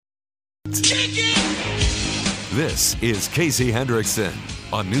This is Casey Hendrickson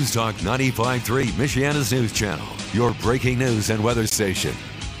on News Talk 95.3, Michiana's news channel, your breaking news and weather station.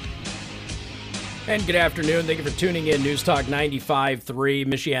 And good afternoon. Thank you for tuning in. News Talk 95.3,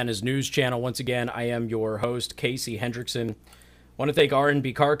 Michiana's news channel. Once again, I am your host, Casey Hendrickson. I want to thank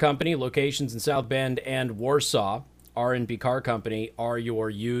R&B Car Company, locations in South Bend and Warsaw. R&B Car Company are your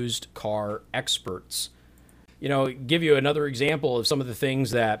used car experts. You know, give you another example of some of the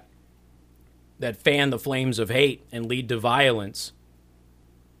things that fan the flames of hate and lead to violence.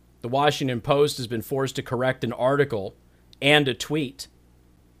 The Washington Post has been forced to correct an article and a tweet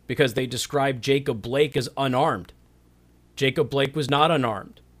because they described Jacob Blake as unarmed. Jacob Blake was not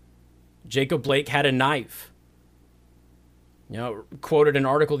unarmed. Jacob Blake had a knife. You know, quoted an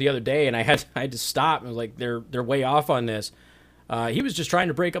article the other day, and I had to stop. I was like, they're way off on this. He was just trying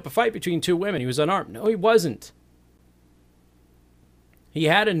to break up a fight between two women. He was unarmed. No, he wasn't. He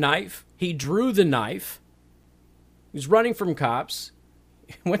had a knife. He drew the knife. He was running from cops.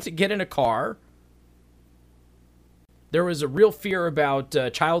 He went to get in a car. There was a real fear about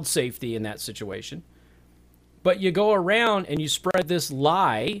child safety in that situation. But you go around and you spread this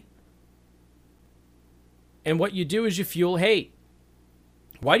lie, and what you do is you fuel hate.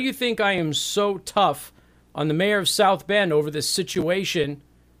 Why do you think I am so tough on the mayor of South Bend over this situation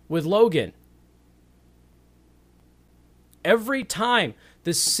with Logan? Every time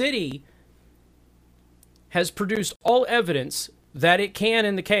the city has produced all evidence that it can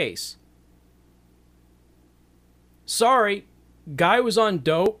in the case. Sorry, guy was on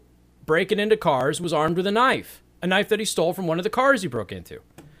dope, breaking into cars, was armed with a knife that he stole from one of the cars he broke into.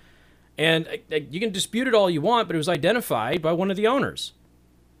 And you can dispute it all you want, but it was identified by one of the owners.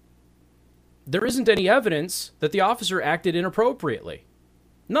 There isn't any evidence that the officer acted inappropriately.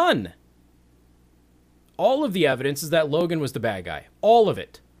 None. All of the evidence is that Logan was the bad guy. All of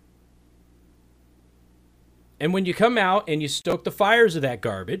it. And when you come out and you stoke the fires of that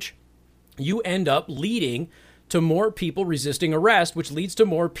garbage, you end up leading to more people resisting arrest, which leads to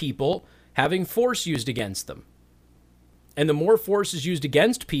more people having force used against them. And the more force is used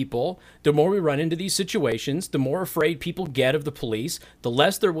against people, the more we run into these situations, the more afraid people get of the police, the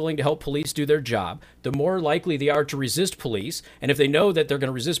less they're willing to help police do their job, the more likely they are to resist police. And if they know that they're going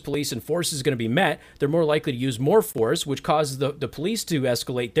to resist police and force is going to be met, they're more likely to use more force, which causes the police to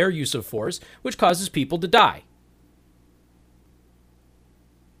escalate their use of force, which causes people to die.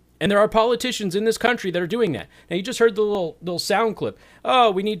 And there are politicians in this country that are doing that. Now, you just heard the little sound clip.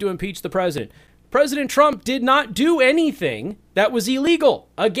 Oh, we need to impeach the president. President Trump did not do anything that was illegal.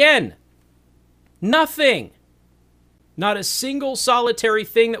 Again, nothing. Not a single solitary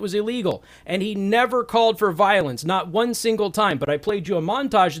thing that was illegal. And he never called for violence, not one single time. But I played you a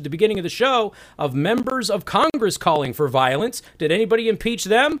montage at the beginning of the show of members of Congress calling for violence. Did anybody impeach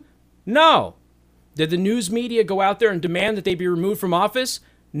them? No. Did the news media go out there and demand that they be removed from office?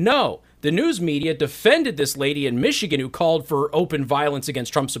 No. The news media defended this lady in Michigan who called for open violence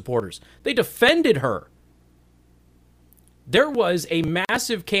against Trump supporters. They defended her. There was a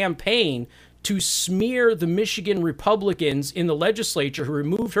massive campaign to smear the Michigan Republicans in the legislature who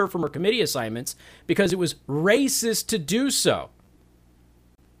removed her from her committee assignments because it was racist to do so.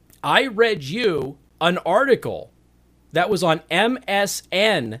 I read you an article that was on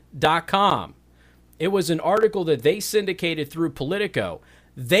MSN.com. It was an article that they syndicated through Politico.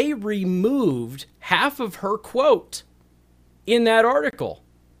 They removed half of her quote in that article.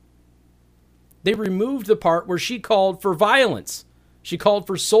 They removed the part where she called for violence. She called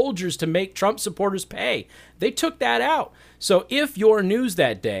for soldiers to make Trump supporters pay. They took that out. So if your news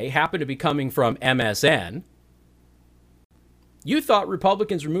that day happened to be coming from MSN, you thought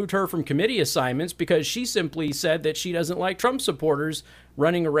Republicans removed her from committee assignments because she simply said that she doesn't like Trump supporters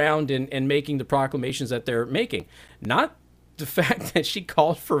running around and making the proclamations that they're making. Not the fact that she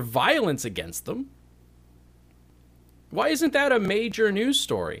called for violence against them. Why isn't that a major news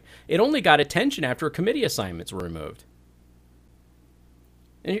story? It only got attention after committee assignments were removed.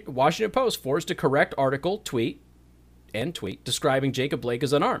 And Washington Post forced to correct article, tweet describing Jacob Blake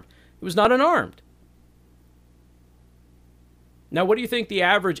as unarmed. He was not unarmed. Now, what do you think the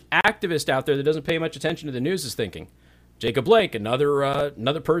average activist out there that doesn't pay much attention to the news is thinking? Jacob Blake,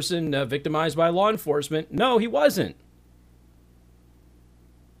 another person victimized by law enforcement. No, he wasn't.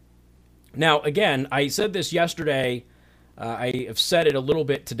 Now, again, I said this yesterday. I have said it a little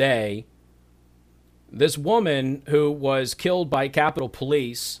bit today. This woman who was killed by Capitol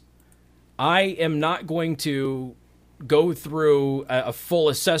Police, I am not going to go through a full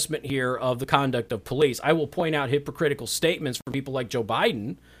assessment here of the conduct of police. I will point out hypocritical statements from people like Joe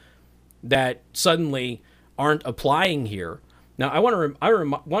Biden that suddenly aren't applying here. Now, I want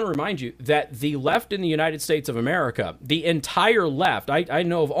to remind you that the left in the United States of America, the entire left, I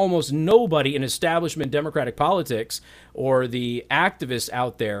know of almost nobody in establishment Democratic politics or the activists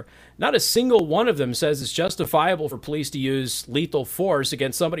out there, not a single one of them says it's justifiable for police to use lethal force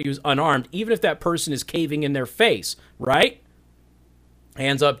against somebody who's unarmed, even if that person is caving in their face, right?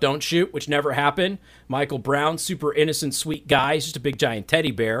 Hands up, don't shoot, which never happened. Michael Brown, super innocent, sweet guy, he's just a big giant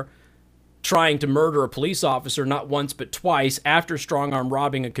teddy bear, trying to murder a police officer not once but twice after strong-arm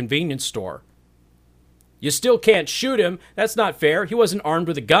robbing a convenience store. You still can't shoot him. That's not fair. He wasn't armed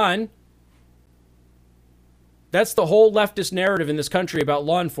with a gun. That's the whole leftist narrative in this country about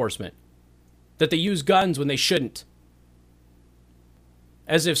law enforcement, that they use guns when they shouldn't.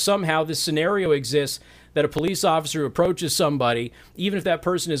 As if somehow this scenario exists that a police officer who approaches somebody, even if that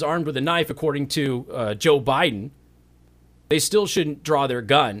person is armed with a knife, according to Joe Biden, they still shouldn't draw their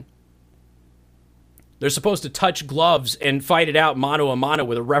gun. They're supposed to touch gloves and fight it out mano a mano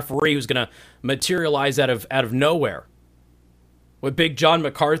with a referee who's going to materialize out of nowhere. What, Big John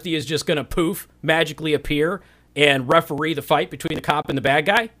McCarthy is just going to poof, magically appear and referee the fight between the cop and the bad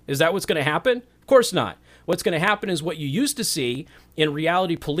guy? Is that what's going to happen? Of course not. What's going to happen is what you used to see in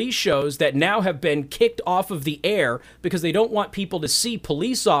reality police shows that now have been kicked off of the air because they don't want people to see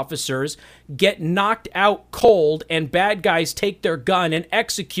police officers get knocked out cold and bad guys take their gun and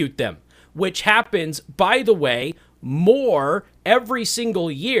execute them, which happens, by the way, more every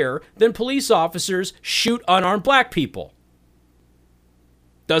single year than police officers shoot unarmed black people.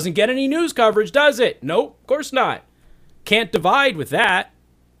 Doesn't get any news coverage, does it? Nope, of course not. Can't divide with that.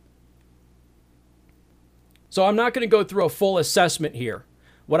 So I'm not going to go through a full assessment here.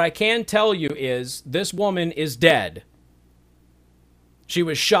 What I can tell you is this woman is dead. She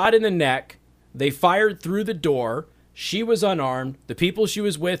was shot in the neck. They fired through the door. She was unarmed. The people she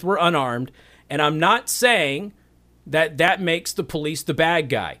was with were unarmed. And I'm not saying that that makes the police the bad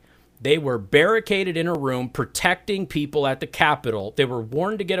guy. They were barricaded in a room protecting people at the Capitol. They were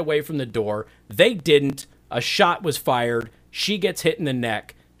warned to get away from the door. They didn't. A shot was fired. She gets hit in the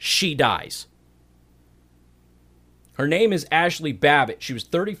neck. She dies. Her name is Ashley Babbitt. She was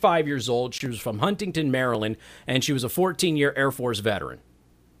 35 years old. She was from Huntington, Maryland, and she was a 14-year Air Force veteran.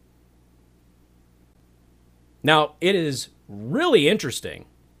 Now, it is really interesting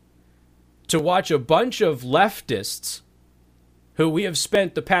to watch a bunch of leftists who we have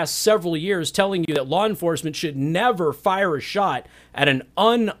spent the past several years telling you that law enforcement should never fire a shot at an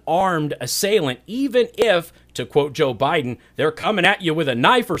unarmed assailant, even if, to quote Joe Biden, they're coming at you with a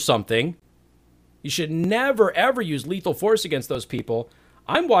knife or something. You should never, ever use lethal force against those people.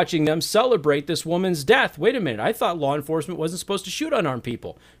 I'm watching them celebrate this woman's death. Wait a minute, I thought law enforcement wasn't supposed to shoot unarmed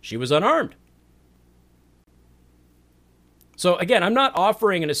people. She was unarmed. So again, I'm not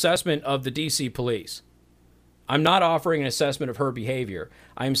offering an assessment of the DC police. I'm not offering an assessment of her behavior.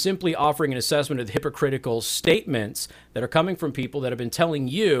 I'm simply offering an assessment of the hypocritical statements that are coming from people that have been telling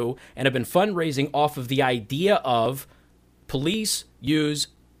you and have been fundraising off of the idea of police use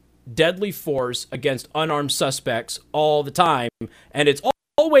deadly force against unarmed suspects all the time, and it's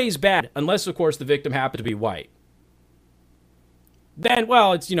always bad, unless, of course, the victim happened to be white. Then,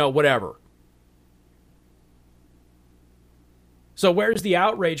 well, it's, whatever. So where's the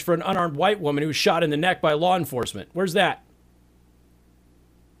outrage for an unarmed white woman who was shot in the neck by law enforcement? Where's that?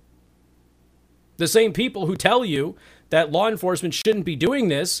 The same people who tell you that law enforcement shouldn't be doing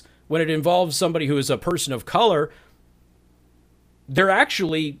this when it involves somebody who is a person of color, they're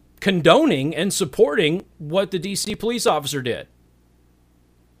actually condoning and supporting what the DC police officer did.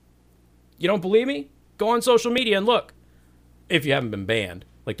 You don't believe me? Go on social media and look. If you haven't been banned,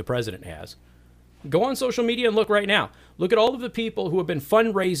 like the president has. Go on social media and look right now. Look at all of the people who have been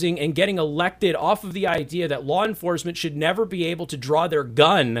fundraising and getting elected off of the idea that law enforcement should never be able to draw their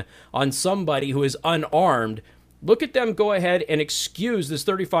gun on somebody who is unarmed. Look at them go ahead and excuse this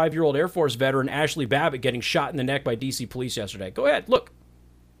 35-year-old Air Force veteran, Ashley Babbitt, getting shot in the neck by DC police yesterday. Go ahead, look.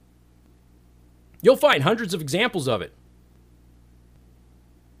 You'll find hundreds of examples of it.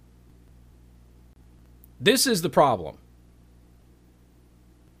 This is the problem.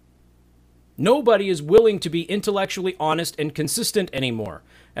 Nobody is willing to be intellectually honest and consistent anymore.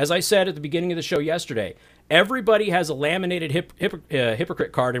 As I said at the beginning of the show yesterday, everybody has a laminated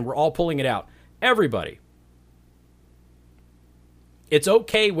hypocrite card and we're all pulling it out. Everybody. It's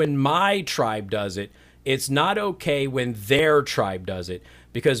okay when my tribe does it. It's not okay when their tribe does it,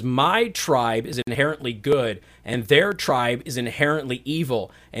 because my tribe is inherently good and their tribe is inherently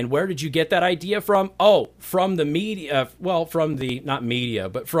evil. And where did you get that idea from? Oh, from the media. Well, from the, not media,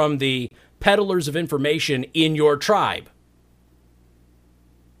 but from the peddlers of information in your tribe.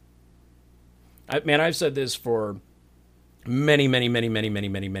 I've said this for many, many, many, many, many,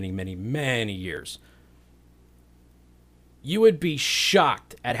 many, many, many, many years, you would be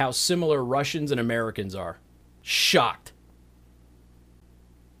shocked at how similar Russians and Americans are. Shocked.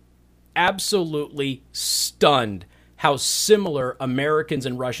 Absolutely stunned how similar Americans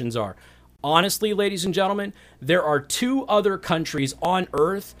and Russians are. Honestly, ladies and gentlemen, there are two other countries on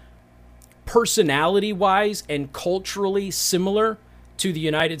Earth, personality-wise and culturally similar to the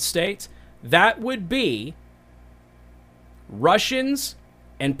United States. That would be Russians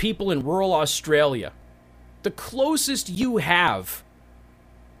and people in rural Australia. The closest you have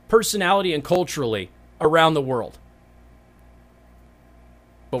personality and culturally around the world.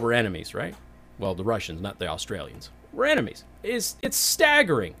 But we're enemies, right? Well, the Russians, not the Australians. We're enemies. It's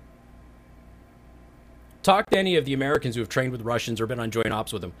staggering. Talk to any of the Americans who have trained with Russians or been on joint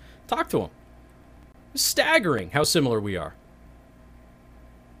ops with them. Talk to them. It's staggering how similar we are.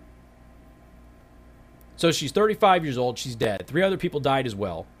 So she's 35 years old. She's dead. 3 other people died as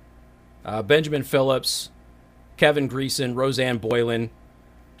well. Benjamin Phillips, Kevin Greason, Roseanne Boylan.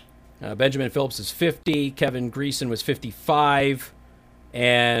 Benjamin Phillips is 50. Kevin Greason was 55.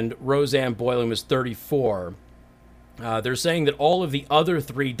 And Roseanne Boylan was 34. They're saying that all of the other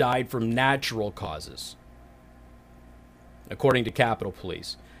 3 died from natural causes, according to Capitol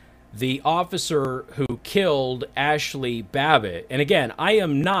Police. The officer who killed Ashley Babbitt, and again, I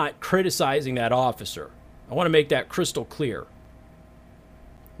am not criticizing that officer. I want to make that crystal clear.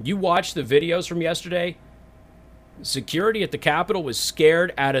 You watched the videos from yesterday. Security at the Capitol was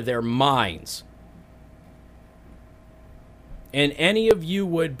scared out of their minds. And any of you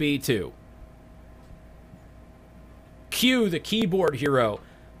would be too. Cue the keyboard hero.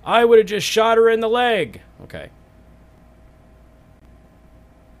 I would have just shot her in the leg. Okay.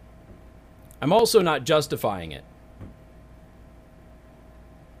 I'm also not justifying it.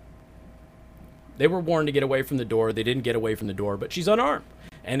 They were warned to get away from the door. They didn't get away from the door, but she's unarmed.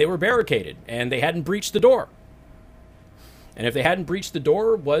 And they were barricaded, and they hadn't breached the door. And if they hadn't breached the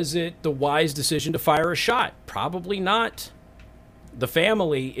door, was it the wise decision to fire a shot? Probably not. The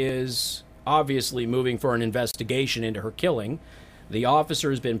family is obviously moving for an investigation into her killing. The officer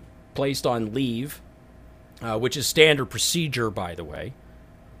has been placed on leave, which is standard procedure, by the way.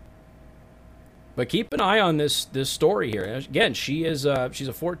 But keep an eye on this story here. Again, she's a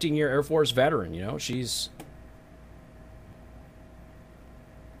 14-year Air Force veteran. You know, she's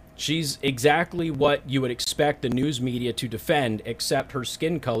exactly what you would expect the news media to defend, except her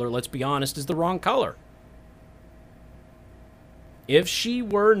skin color, let's be honest, is the wrong color. If she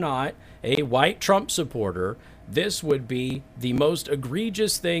were not a white Trump supporter, this would be the most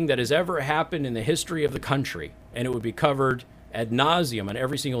egregious thing that has ever happened in the history of the country, and it would be covered ad nauseum on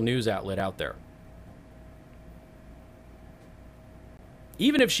every single news outlet out there.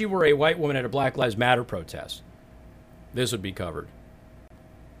 Even if she were a white woman at a Black Lives Matter protest, this would be covered.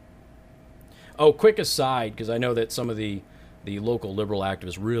 Oh, quick aside, because I know that some of the local liberal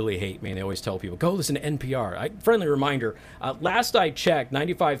activists really hate me, and they always tell people, go listen to NPR. Friendly reminder, last I checked,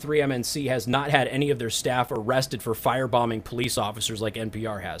 95.3 MNC has not had any of their staff arrested for firebombing police officers like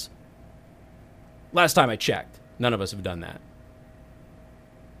NPR has. Last time I checked, none of us have done that.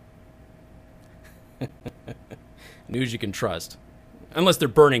 News you can trust. Unless they're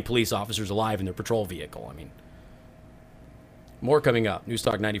burning police officers alive in their patrol vehicle, I mean. More coming up. News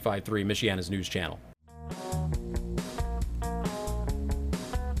Talk 95.3, Michiana's news channel.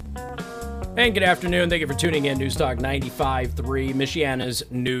 And good afternoon. Thank you for tuning in. News Talk 95.3, Michiana's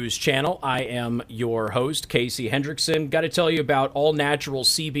news channel. I am your host, Casey Hendrickson. Got to tell you about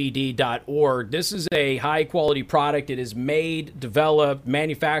allnaturalcbd.org. This is a high-quality product. It is made, developed,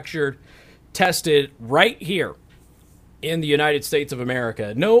 manufactured, tested right here in the United States of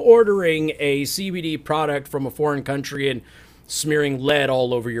America. No ordering a CBD product from a foreign country and smearing lead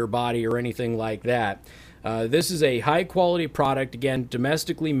all over your body or anything like that. This is a high-quality product, again,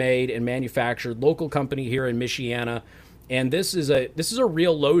 domestically made and manufactured, local company here in Michiana, and this is a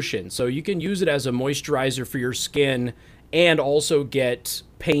real lotion, so you can use it as a moisturizer for your skin and also get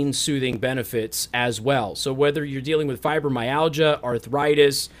pain-soothing benefits as well. So whether you're dealing with fibromyalgia,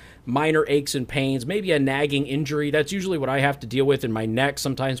 arthritis, minor aches and pains, maybe a nagging injury, that's usually what I have to deal with in my neck,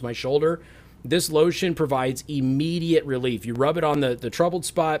 sometimes my shoulder, this lotion provides immediate relief. You rub it on the troubled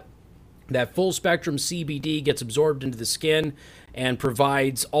spot, that full spectrum CBD gets absorbed into the skin and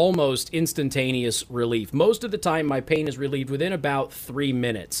provides almost instantaneous relief. Most of the time, my pain is relieved within about 3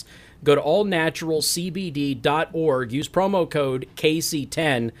 minutes. Go to allnaturalcbd.org. Use promo code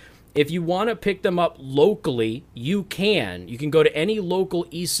KC10. If you want to pick them up locally, you can. You can go to any local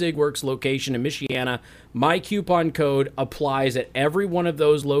eSigWorks location in Michiana. My coupon code applies at every one of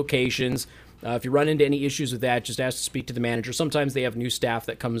those locations. If you run into any issues with that, just ask to speak to the manager. Sometimes they have new staff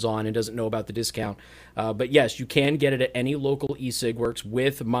that comes on and doesn't know about the discount. But yes, you can get it at any local eCig Works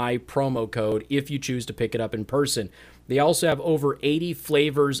with my promo code if you choose to pick it up in person. They also have over 80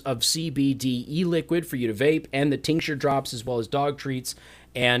 flavors of CBD e-liquid for you to vape, and the tincture drops, as well as dog treats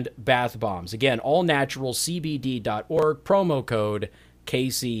and bath bombs. Again, allnaturalcbd.org, promo code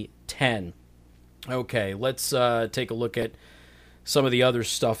KC10. Okay, let's take a look at some of the other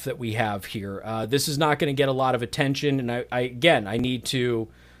stuff that we have here. This is not going to get a lot of attention, and I need to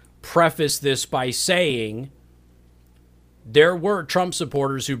preface this by saying there were Trump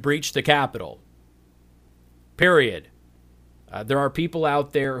supporters who breached the Capitol. Period. There are people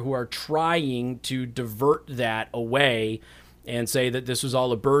out there who are trying to divert that away and say that this was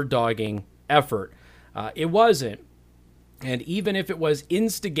all a bird-dogging effort. It wasn't. And even if it was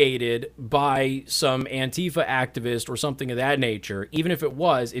instigated by some Antifa activist or something of that nature, even if it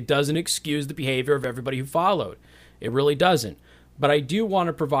was, it doesn't excuse the behavior of everybody who followed. It really doesn't. But I do want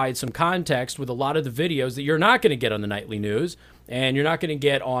to provide some context with a lot of the videos that you're not going to get on the nightly news, and you're not going to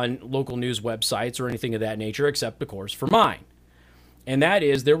get on local news websites or anything of that nature, except, of course, for mine. And that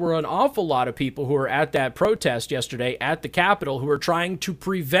is, there were an awful lot of people who were at that protest yesterday at the Capitol who were trying to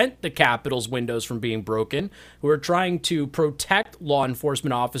prevent the Capitol's windows from being broken, who were trying to protect law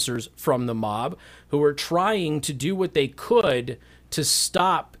enforcement officers from the mob, who were trying to do what they could to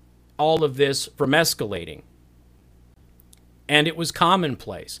stop all of this from escalating. And it was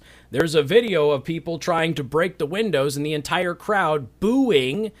commonplace. There's a video of people trying to break the windows and the entire crowd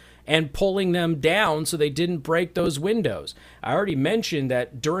booing and pulling them down so they didn't break those windows. I already mentioned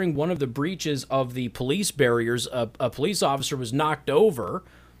that during one of the breaches of the police barriers, a police officer was knocked over,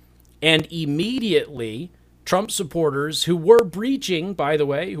 and immediately Trump supporters who were breaching, by the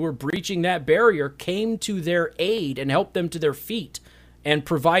way, who were breaching that barrier, came to their aid and helped them to their feet and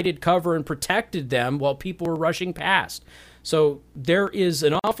provided cover and protected them while people were rushing past. So there is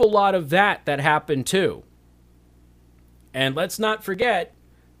an awful lot of that happened too. And let's not forget,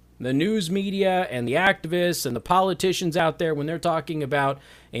 the news media and the activists and the politicians out there, when they're talking about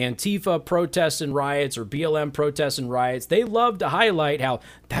Antifa protests and riots or BLM protests and riots, they love to highlight how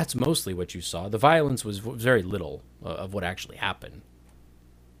that's mostly what you saw. The violence was very little of what actually happened.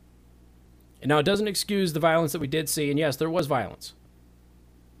 And now, it doesn't excuse the violence that we did see, and yes, there was violence.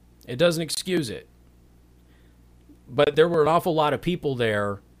 It doesn't excuse it. But there were an awful lot of people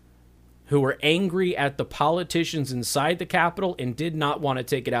there who were angry at the politicians inside the Capitol and did not want to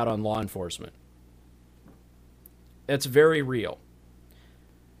take it out on law enforcement. That's very real.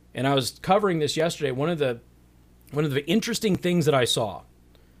 And I was covering this yesterday. One of the interesting things that I saw,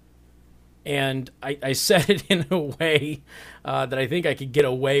 and I said it in a way that I think I could get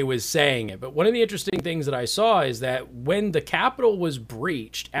away with saying it. But one of the interesting things that I saw is that when the Capitol was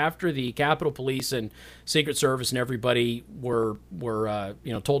breached, after the Capitol Police and Secret Service and everybody were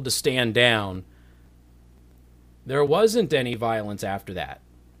told to stand down, there wasn't any violence after that.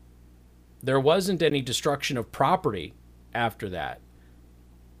 There wasn't any destruction of property after that.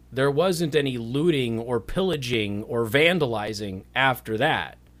 There wasn't any looting or pillaging or vandalizing after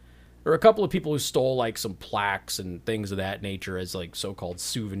that. There were a couple of people who stole like some plaques and things of that nature as like so-called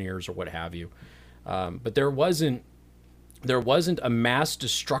souvenirs or what have you. But there wasn't a mass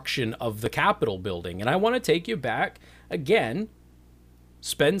destruction of the Capitol building. And I want to take you back again,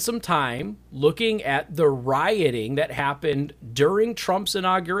 spend some time looking at the rioting that happened during Trump's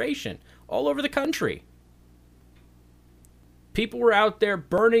inauguration all over the country. People were out there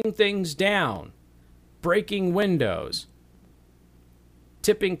burning things down, breaking windows,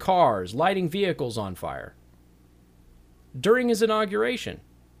 tipping cars, lighting vehicles on fire during his inauguration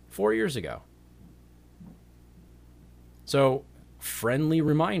 4 years ago. So, friendly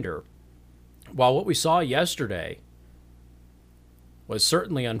reminder, while what we saw yesterday was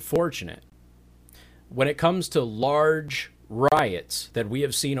certainly unfortunate, when it comes to large riots that we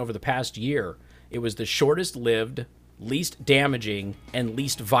have seen over the past year, it was the shortest lived, least damaging, and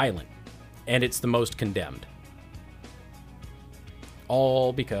least violent, and it's the most condemned.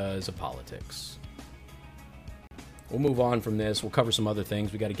 All because of politics. We'll move on from this. We'll cover some other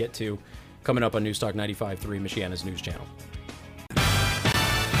things we got to get to coming up on Newstalk 95.3, Michiana's news channel.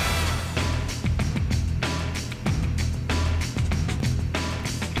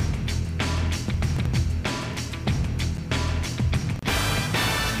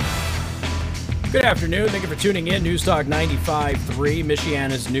 Good afternoon. Thank you for tuning in. Newstalk 95.3,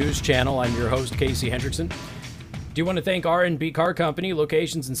 Michiana's news channel. I'm your host, Casey Hendrickson. Do want to thank R&B Car Company,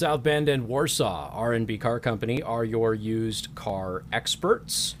 locations in South Bend and Warsaw. R&B Car Company are your used car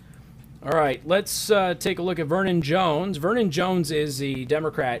experts. All right, let's take a look at Vernon Jones. Vernon Jones is the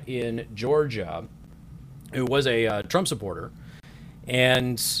Democrat in Georgia who was a Trump supporter,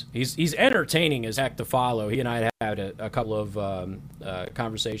 and he's entertaining as heck to follow. He and I had a couple of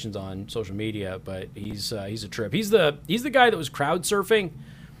conversations on social media, but he's a trip. He's the guy that was crowd surfing,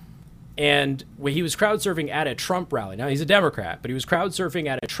 and when he was crowd surfing at a Trump rally. Now he's a Democrat, but he was crowd surfing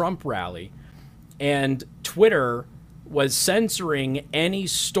at a Trump rally, and Twitter was censoring any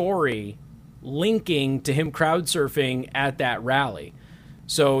story linking to him crowd surfing at that rally.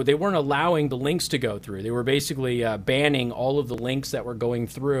 So they weren't allowing the links to go through. They were basically banning all of the links that were going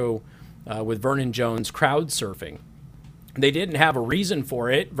through with Vernon Jones crowd surfing. They didn't have a reason for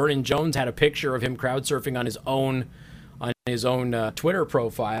it. Vernon Jones had a picture of him crowd surfing on his own Twitter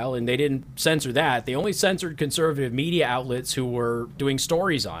profile, and they didn't censor that. They only censored conservative media outlets who were doing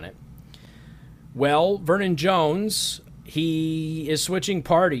stories on it. Well, Vernon Jones, he is switching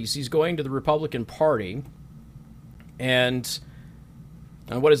parties. He's going to the Republican Party. And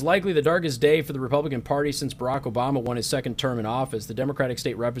on what is likely the darkest day for the Republican Party since Barack Obama won his second term in office, the Democratic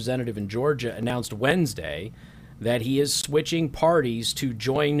state representative in Georgia announced Wednesday that he is switching parties to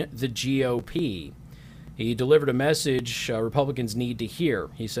join the GOP. He delivered a message Republicans need to hear.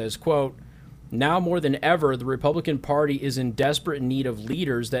 He says, quote, "Now more than ever, the Republican Party is in desperate need of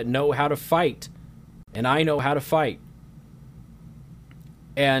leaders that know how to fight. And I know how to fight."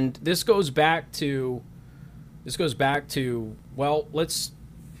 And this goes back to, well, let's,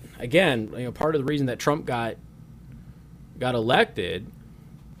 again, part of the reason that Trump got elected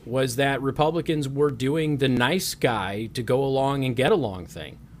was that Republicans were doing the nice guy to go along and get along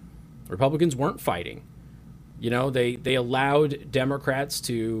thing. Republicans weren't fighting. They allowed Democrats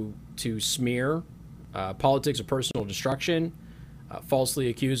to smear politics of personal destruction, falsely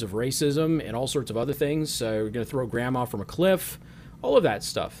accused of racism and all sorts of other things. We're going to throw grandma from a cliff, all of that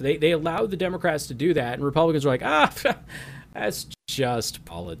stuff. They allowed the Democrats to do that, and Republicans were like, that's just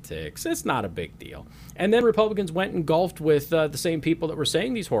politics. It's not a big deal. And then Republicans went and golfed with the same people that were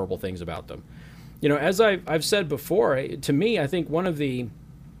saying these horrible things about them. As I've said before, to me, I think one of the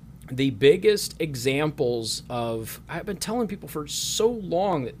biggest examples of, I've been telling people for so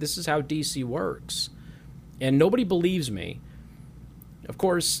long that this is how DC works, and nobody believes me. Of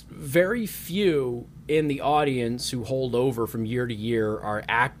course, very few in the audience who hold over from year to year are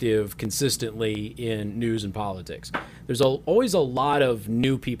active consistently in news and politics. There's always a lot of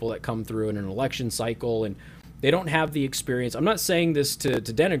new people that come through in an election cycle, and they don't have the experience. I'm not saying this to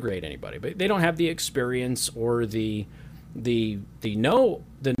denigrate anybody, but they don't have the experience or the know-how,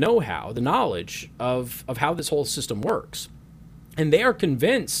 the knowledge of how this whole system works. And they are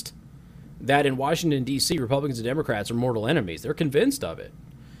convinced that in Washington, D.C., Republicans and Democrats are mortal enemies. They're convinced of it.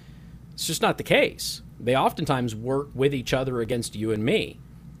 It's just not the case. They oftentimes work with each other against you and me.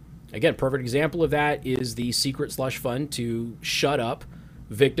 Again, perfect example of that is the secret slush fund to shut up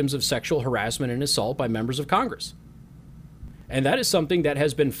victims of sexual harassment and assault by members of Congress. And that is something that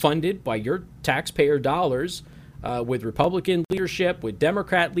has been funded by your taxpayer dollars with Republican leadership, with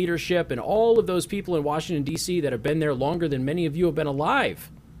Democrat leadership, and all of those people in Washington, D.C. that have been there longer than many of you have been alive.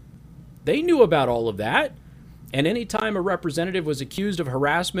 They knew about all of that. And anytime a representative was accused of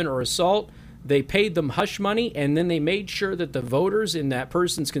harassment or assault, they paid them hush money, and then they made sure that the voters in that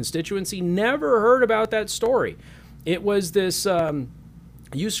person's constituency never heard about that story. It was this,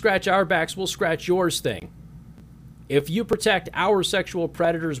 you scratch our backs, we'll scratch yours thing. If you protect our sexual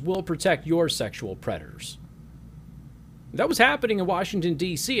predators, we'll protect your sexual predators. That was happening in Washington,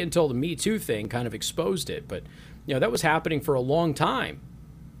 D.C. until the Me Too thing kind of exposed it. But, that was happening for a long time.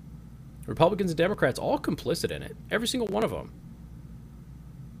 Republicans and Democrats all complicit in it, every single one of them.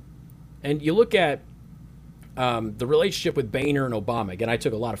 And you look at the relationship with Boehner and Obama. Again, I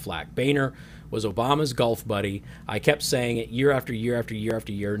took a lot of flack. Boehner was Obama's golf buddy. I kept saying it year after year after year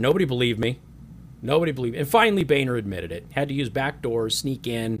after year. Nobody believed me. Nobody believed. And finally, Boehner admitted it. Had to use back doors, sneak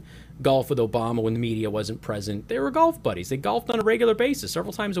in, golf with Obama when the media wasn't present. They were golf buddies. They golfed on a regular basis,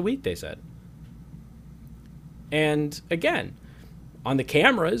 several times a week, they said. And again, on the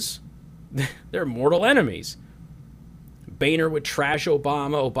cameras, they're mortal enemies. Boehner would trash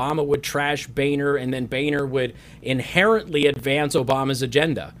Obama, Obama would trash Boehner, and then Boehner would inherently advance Obama's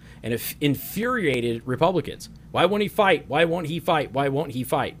agenda, and it infuriated Republicans. Why won't he fight? Why won't he fight? Why won't he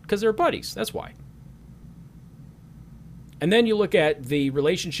fight? Because they're buddies. That's why. And then you look at the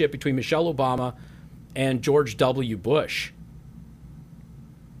relationship between Michelle Obama and George W. Bush,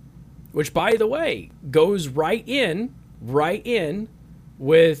 which, by the way, goes right in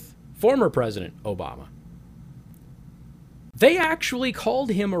with former President Obama. They actually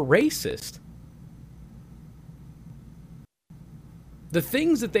called him a racist. The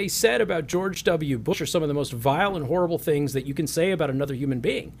things that they said about George W. Bush are some of the most vile and horrible things that you can say about another human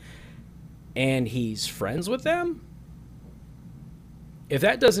being. And he's friends with them? If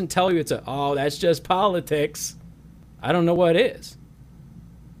that doesn't tell you that's just politics, I don't know what is.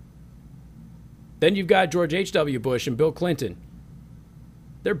 Then you've got George H.W. Bush and Bill Clinton.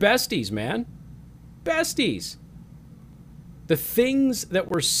 They're besties, man. Besties. The things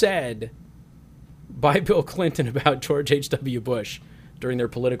that were said by Bill Clinton about George H.W. Bush during their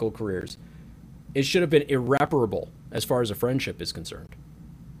political careers, it should have been irreparable as far as a friendship is concerned.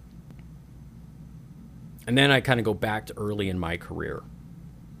 And then I kind of go back to early in my career.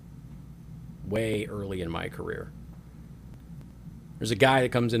 Way early in my career. There's a guy that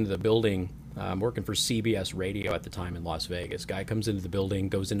comes into the building. I'm working for CBS Radio at the time in Las Vegas. Guy comes into the building,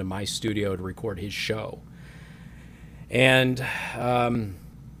 goes into my studio to record his show. And had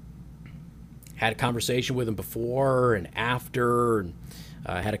a conversation with him before and after, and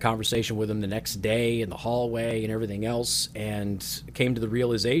had a conversation with him the next day in the hallway and everything else, and came to the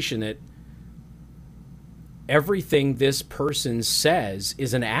realization that everything this person says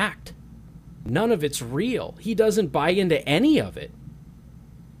is an act. None of it's real. He doesn't buy into any of it.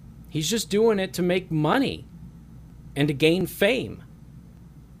 He's just doing it to make money and to gain fame.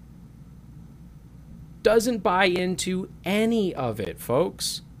 Doesn't buy into any of it,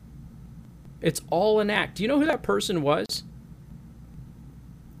 folks. It's all an act. Do you know who that person was?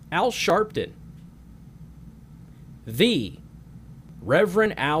 Al Sharpton. The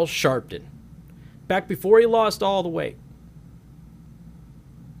Reverend Al Sharpton. Back before he lost all the weight.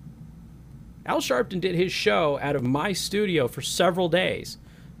 Al Sharpton did his show out of my studio for several days.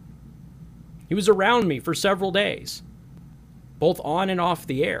 He was around me for several days, both on and off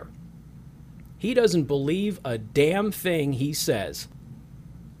the air. He doesn't believe a damn thing he says.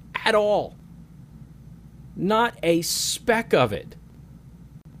 At all. Not a speck of it.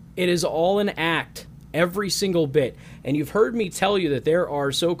 It is all an act. Every single bit. And you've heard me tell you that there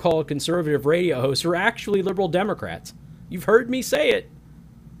are so-called conservative radio hosts who are actually liberal Democrats. You've heard me say it.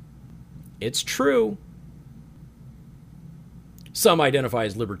 It's true. Some identify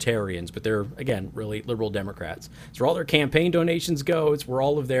as libertarians, but they're, again, really liberal Democrats. It's where all their campaign donations go. It's where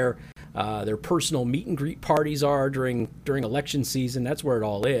all of their personal meet and greet parties are during election season. That's where it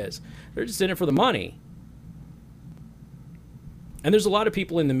all is. They're just in it for the money. And there's a lot of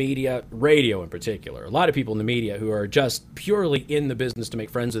people in the media, radio in particular, a lot of people in the media who are just purely in the business to make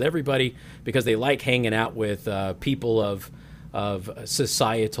friends with everybody because they like hanging out with people of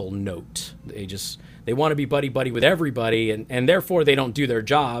societal note. They want to be buddy-buddy with everybody, and therefore they don't do their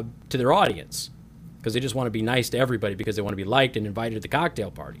job to their audience because they just want to be nice to everybody because they want to be liked and invited to the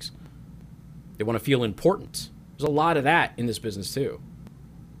cocktail parties. They want to feel important. There's a lot of that in this business too.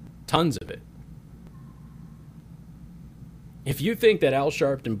 Tons of it. If you think that Al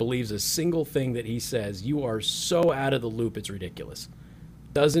Sharpton believes a single thing that he says, you are so out of the loop, it's ridiculous.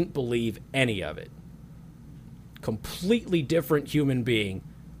 Doesn't believe any of it. Completely different human being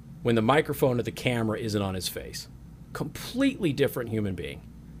when the microphone or the camera isn't on his face. Completely different human being.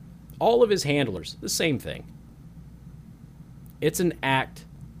 All of his handlers, the same thing. It's an act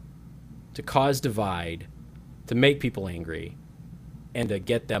to cause divide, to make people angry, and to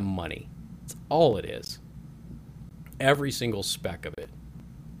get them money. That's all it is. Every single speck of it.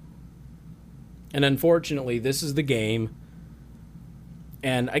 And unfortunately, this is the game.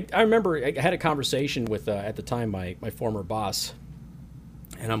 And I remember I had a conversation with, at the time, my former boss.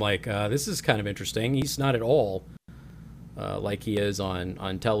 And I'm like, this is kind of interesting. He's not at all like he is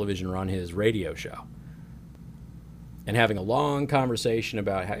on television or on his radio show. And having a long conversation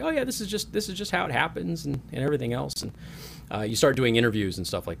about how, this is just how it happens and everything else. And you start doing interviews and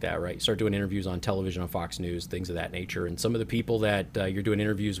stuff like that, right? You start doing interviews on television, on Fox News, things of that nature. And some of the people that you're doing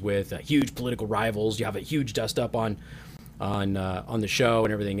interviews with, huge political rivals, you have a huge dust up on the show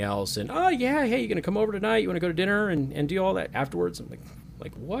and everything else. And, hey, you're going to come over tonight? You want to go to dinner and do all that afterwards? I'm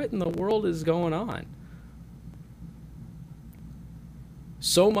like, what in the world is going on?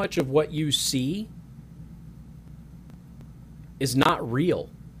 So much of what you see is not real.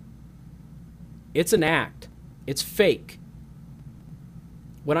 It's an act. It's fake.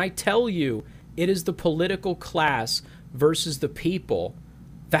 When I tell you it is the political class versus the people,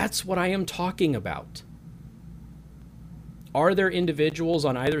 that's what I am talking about. Are there individuals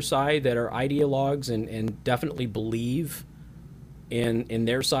on either side that are ideologues and definitely believe in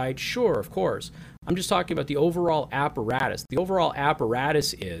their side? Sure, of course. I'm just talking about the overall apparatus. The overall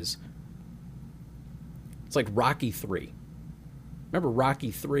apparatus it's like Rocky III. Remember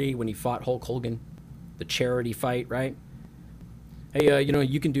Rocky III when he fought Hulk Hogan? The charity fight, right? hey,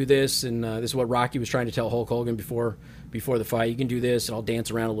 you can do this, and this is what Rocky was trying to tell Hulk Hogan before the fight. You can do this, and I'll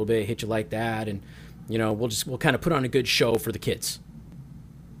dance around a little bit, hit you like that, and we'll kind of put on a good show for the kids.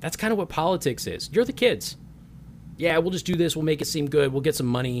 That's kind of what politics is. You're the kids. Yeah, we'll just do this. We'll make it seem good. We'll get some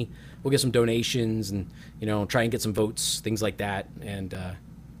money. We'll get some donations, and try and get some votes, things like that. And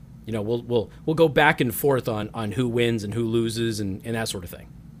we'll go back and forth on who wins and who loses and that sort of thing.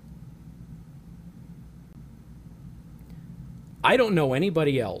 I don't know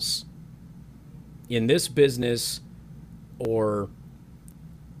anybody else in this business or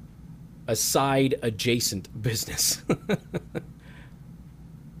a side adjacent business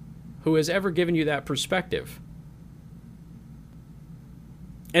who has ever given you that perspective.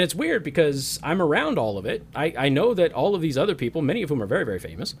 And it's weird because I'm around all of it. I know that all of these other people, many of whom are very, very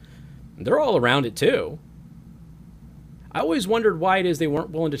famous, they're all around it too. I always wondered why it is they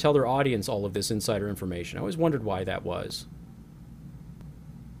weren't willing to tell their audience all of this insider information. I always wondered why that was.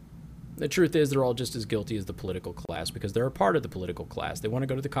 The truth is they're all just as guilty as the political class because they're a part of the political class. They want to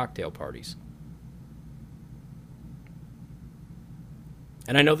go to the cocktail parties.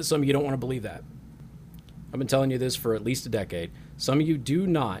 And I know that some of you don't want to believe that. I've been telling you this for at least a decade. Some of you do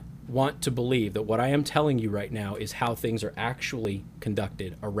not want to believe that what I am telling you right now is how things are actually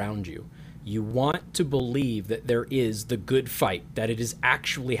conducted around you. You want to believe that there is the good fight, that it is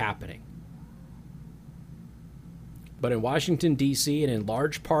actually happening. But in Washington, D.C., and in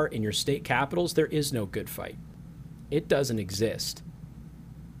large part in your state capitals, there is no good fight. It doesn't exist.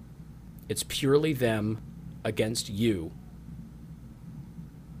 It's purely them against you.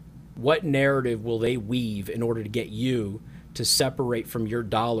 What narrative will they weave in order to get you to separate from your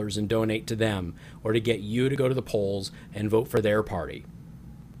dollars and donate to them, or to get you to go to the polls and vote for their party?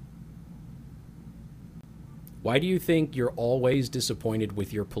 Why do you think you're always disappointed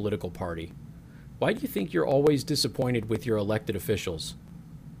with your political party? Why do you think you're always disappointed with your elected officials?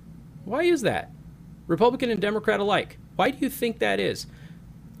 Why is that? Republican and Democrat alike. Why do you think that is?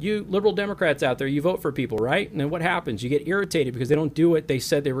 You liberal Democrats out there, you vote for people, right? And then what happens? You get irritated because they don't do what they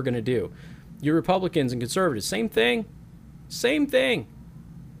said they were going to do. You Republicans and conservatives, same thing. Same thing.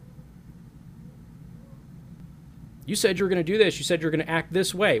 You said you were going to do this. You said you were going to act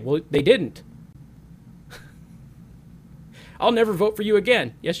this way. Well, they didn't. I'll never vote for you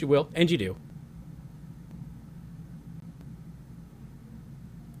again. Yes, you will. And you do.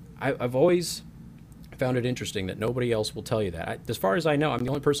 I've always found it interesting that nobody else will tell you that. As far as I know, I'm the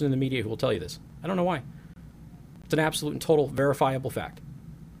only person in the media who will tell you this. I don't know why. It's an absolute and total verifiable fact.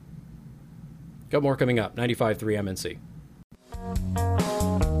 Got more coming up. 95.3 MNC.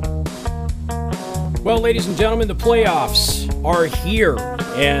 Well, ladies and gentlemen, the playoffs are here.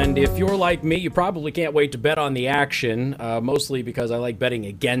 And if you're like me, you probably can't wait to bet on the action, mostly because I like betting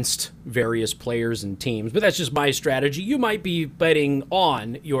against various players and teams. But that's just my strategy. You might be betting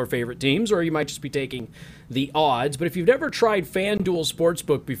on your favorite teams, or you might just be taking the odds. But if you've never tried FanDuel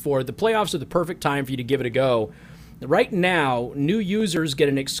Sportsbook before, the playoffs are the perfect time for you to give it a go. Right now, new users get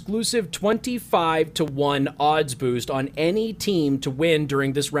an exclusive 25-1 odds boost on any team to win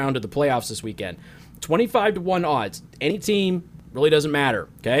during this round of the playoffs this weekend. 25-1 odds. Any team, really doesn't matter,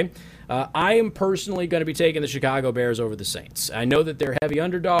 okay? I am personally going to be taking the Chicago Bears over the Saints. I know that they're heavy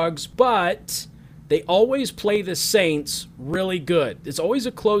underdogs, but they always play the Saints really good. It's always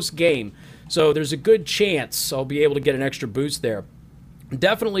a close game, so there's a good chance I'll be able to get an extra boost there.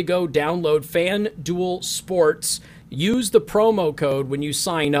 Definitely go download FanDuel Sports. Use the promo code when you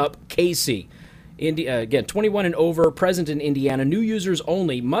sign up, Casey. Again, 21 and over, present in Indiana. New users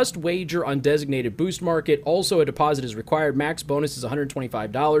only. Must wager on designated boost market. Also, a deposit is required. Max bonus is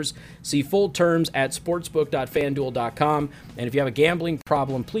 $125. See full terms at sportsbook.fanduel.com. And if you have a gambling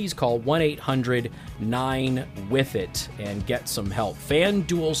problem, please call 1-800-9-WITH-IT and get some help.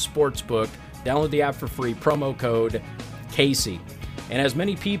 FanDuel Sportsbook. Download the app for free. Promo code Casey. And as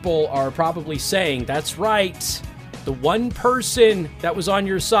many people are probably saying, that's right, the one person that was on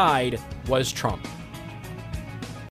your side was Trump.